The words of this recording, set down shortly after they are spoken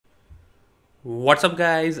What's up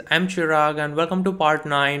guys, I'm Chirag and welcome to part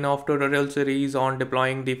 9 of tutorial series on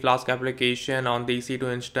deploying the Flask application on the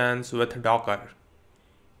EC2 instance with Docker.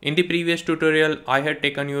 In the previous tutorial, I had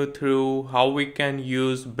taken you through how we can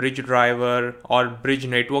use bridge driver or bridge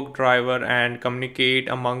network driver and communicate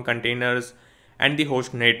among containers and the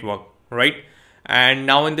host network, right? And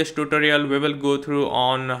now in this tutorial, we will go through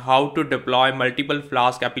on how to deploy multiple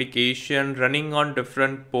Flask application running on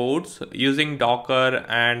different ports using Docker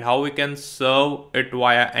and how we can serve it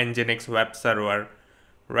via Nginx web server,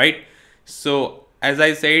 right? So as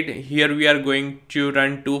I said, here we are going to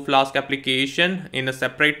run two Flask application in a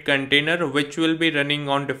separate container which will be running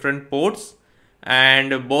on different ports,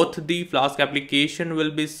 and both the Flask application will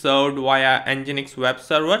be served via Nginx web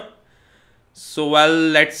server. So well,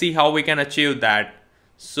 let's see how we can achieve that.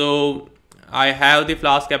 So I have the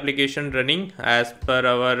Flask application running as per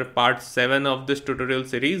our part 7 of this tutorial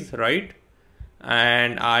series, right?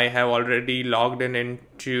 And I have already logged in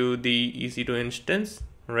into the EC2 instance,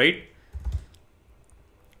 right?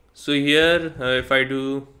 So here if I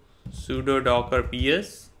do sudo docker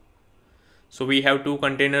ps, so we have two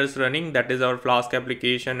containers running, that is our Flask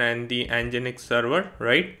application and the Nginx server,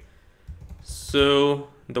 right? So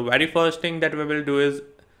the very first thing that we will do is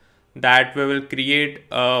that we will create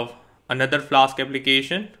another Flask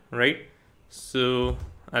application, right? So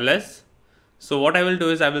ls. So what I will do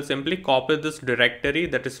is I will simply copy this directory,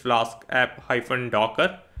 that is flask app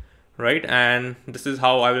 -docker, right? And this is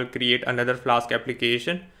how I will create another Flask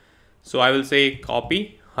application. So I will say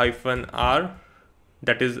copy -r,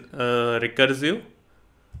 that is recursive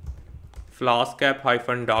flask app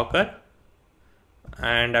 -docker,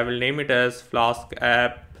 and I will name it as flask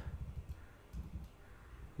app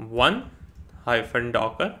 1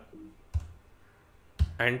 -docker,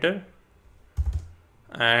 enter,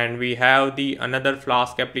 and we have the another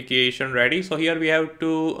Flask application ready. So here we have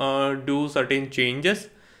to do certain changes.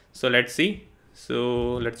 So let's see.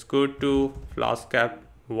 So let's go to flask app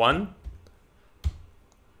 1.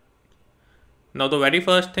 Now the very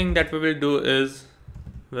first thing that we will do is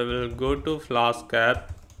we will go to Flask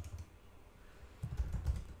app,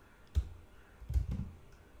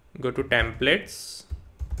 go to templates,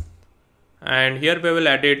 and here we will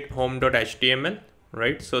edit home.html,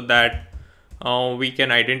 right? So that we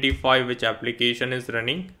can identify which application is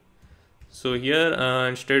running. So here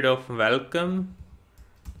instead of welcome,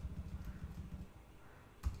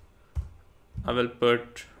 I will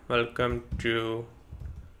put welcome to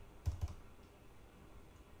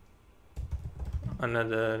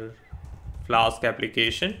another Flask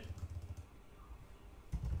application,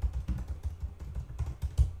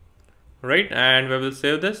 right? And we will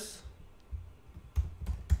save this.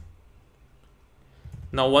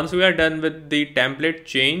 Now once we are done with the template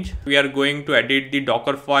change, we are going to edit the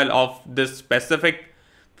Docker file of this specific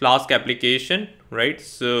Flask application, right?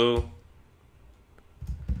 So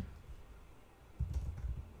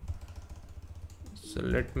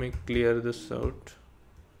let me clear this out.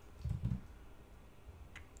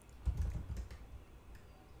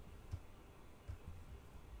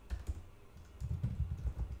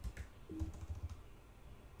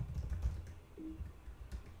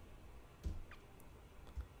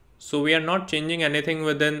 So we are not changing anything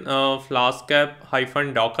within Flask app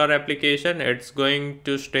 -docker application. It's going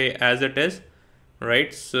to stay as it is,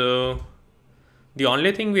 right? So the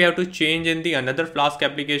only thing we have to change in the another Flask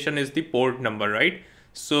application is the port number, right?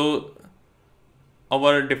 So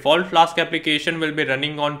our default Flask application will be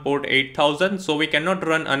running on port 8000. So we cannot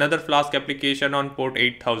run another Flask application on port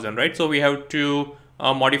 8000, right? So we have to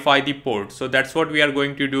modify the port. So that's what we are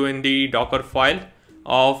going to do in the Docker file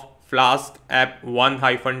of Flask app 1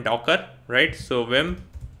 -docker, right? So vim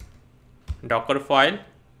docker file.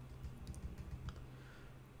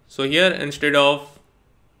 So here instead of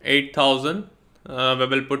 8000, we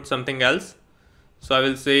will put something else. So I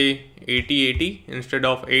will say 8080 instead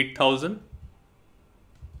of 8000,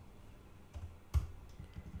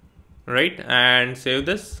 right? And save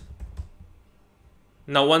this.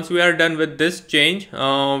 Now once we are done with this change,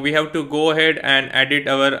 we have to go ahead and edit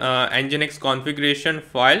our Nginx configuration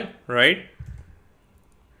file, right?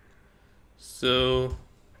 So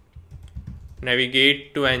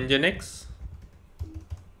navigate to Nginx,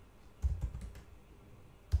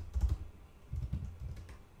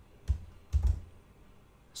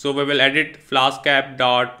 so we will edit flask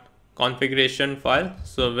app.configuration file.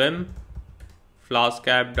 So vim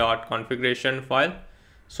flask app.configuration file.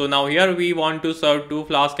 So now here we want to serve two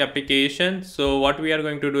Flask applications. So what we are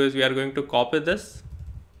going to do is we are going to copy this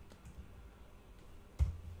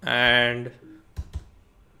and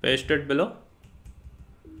paste it below.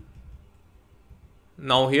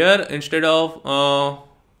 Now here instead of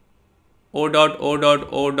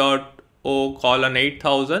o.o.o.o colon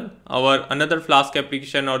 8000, our another Flask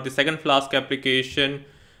application or the second Flask application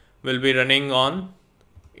will be running on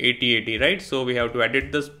 8080, right? So we have to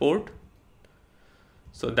edit this port.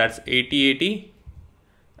 So that's 8080,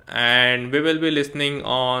 and we will be listening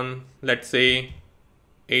on, let's say,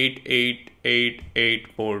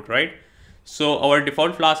 8888 port, right? So our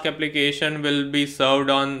default Flask application will be served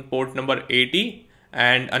on port number 80,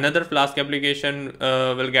 and another Flask application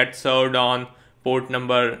will get served on port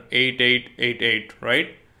number 8888,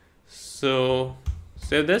 right? So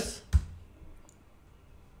save this.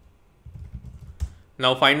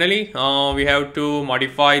 Now finally, we have to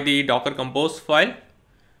modify the Docker compose file,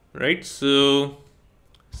 right? So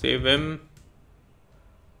say vim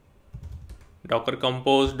docker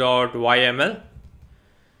compose.yml.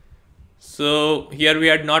 So here we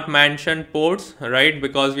had not mentioned ports, right?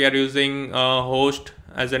 Because we are using host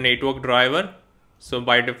as a network driver. So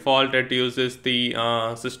by default it uses the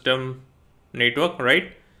system network,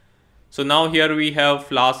 right? So now here we have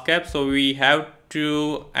Flask app. So we have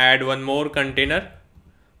to add one more container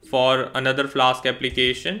for another Flask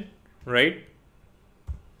application, right?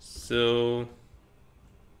 So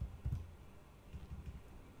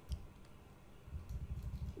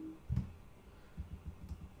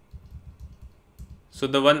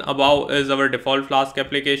the one above is our default Flask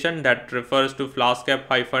application that refers to Flask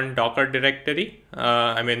app-docker directory.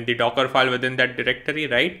 I mean the Docker file within that directory,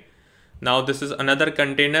 right? Now this is another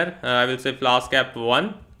container. I will say Flask app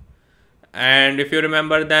 1. And if you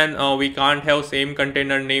remember, then we can't have same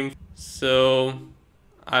container name. So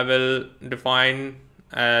I will define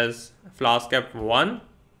as Flask app 1,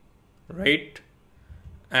 right?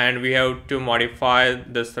 And we have to modify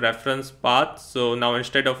this reference path. So now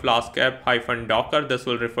instead of Flask app-docker, this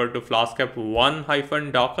will refer to Flask app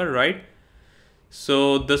 1-docker, right?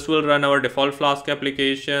 So this will run our default Flask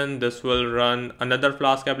application. This will run another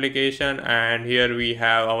Flask application, and here we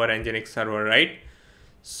have our Nginx server, right?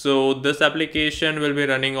 So this application will be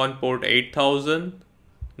running on port 8000.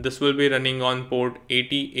 This will be running on port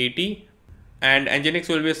 8080. And Nginx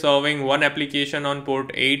will be serving one application on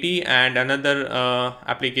port 80 and another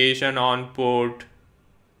application on port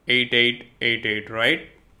 8888, right?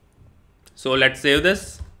 So let's save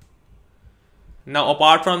this. Now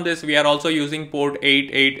apart from this, we are also using port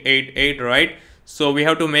 8888, right? So we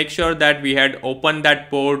have to make sure that we had opened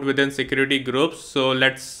that port within security groups. So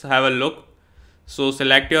let's have a look. So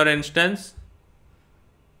select your instance,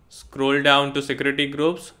 scroll down to security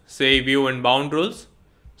groups, say view inbound rules.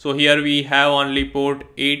 So here we have only port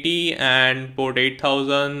 80 and port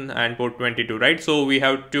 8000 and port 22, right? So we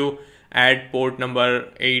have to add port number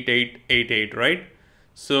 8888, right?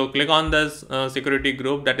 So click on this security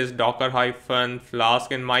group, that is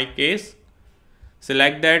docker-flask in my case.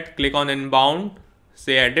 Select that, click on inbound,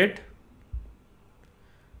 say edit.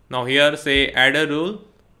 Now here say add a rule,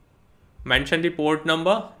 mention the port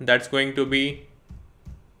number, that's going to be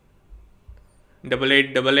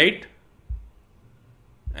 8888.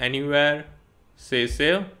 Anywhere, say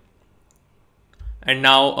save, and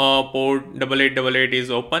now port 8888 is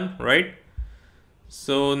open, right?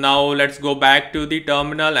 So now let's go back to the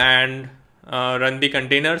terminal and run the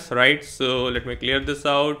containers, right? So let me clear this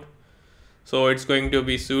out. So it's going to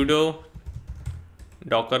be sudo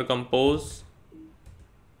docker compose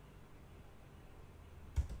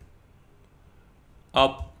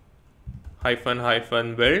up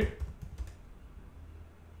 --build,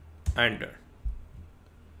 enter.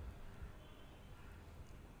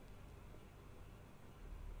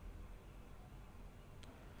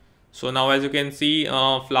 So now as you can see,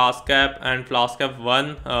 Flask app and Flask app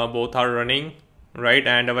 1 both are running, right?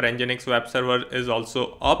 And our Nginx web server is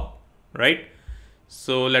also up, right?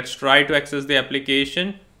 So let's try to access the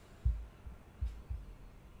application.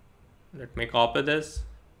 Let me copy this.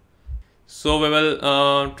 So we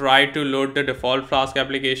will try to load the default Flask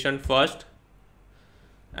application first,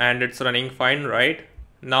 and it's running fine, right?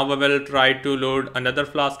 Now we will try to load another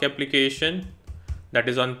Flask application that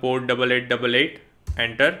is on port 8888,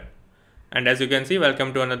 enter. And as you can see,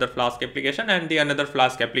 welcome to another Flask application, and the another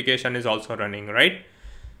Flask application is also running, right?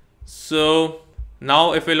 So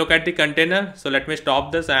now if we look at the container, so let me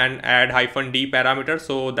stop this and add -d parameter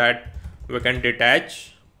so that we can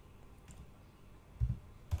detach.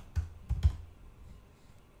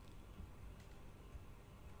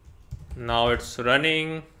 Now it's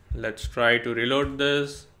running. Let's try to reload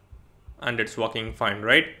this, and it's working fine,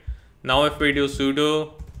 right? Now if we do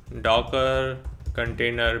sudo docker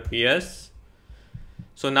container ps,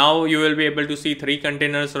 so now you will be able to see 3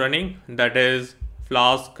 containers running, that is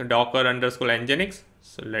Flask docker _ Nginx.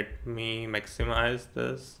 So let me maximize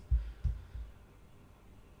this.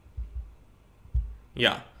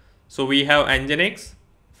 Yeah. So we have Nginx,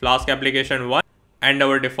 Flask application 1 and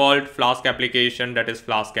our default Flask application, that is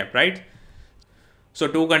Flask app, right? So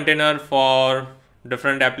two container for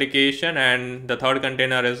different application and the third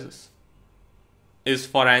container is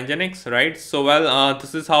for Nginx, right? So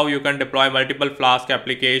this is how you can deploy multiple Flask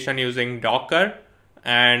application using Docker,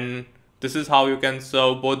 and this is how you can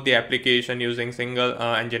serve both the application using single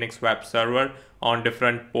Nginx web server on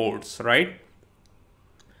different ports, right?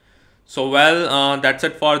 So that's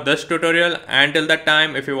it for this tutorial. Until that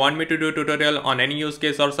time, if you want me to do tutorial on any use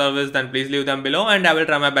case or service, then please leave them below and I will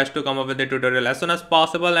try my best to come up with the tutorial as soon as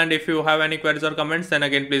possible. And if you have any queries or comments, then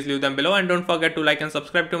again please leave them below and don't forget to like and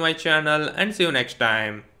subscribe to my channel, and see you next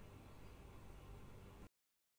time.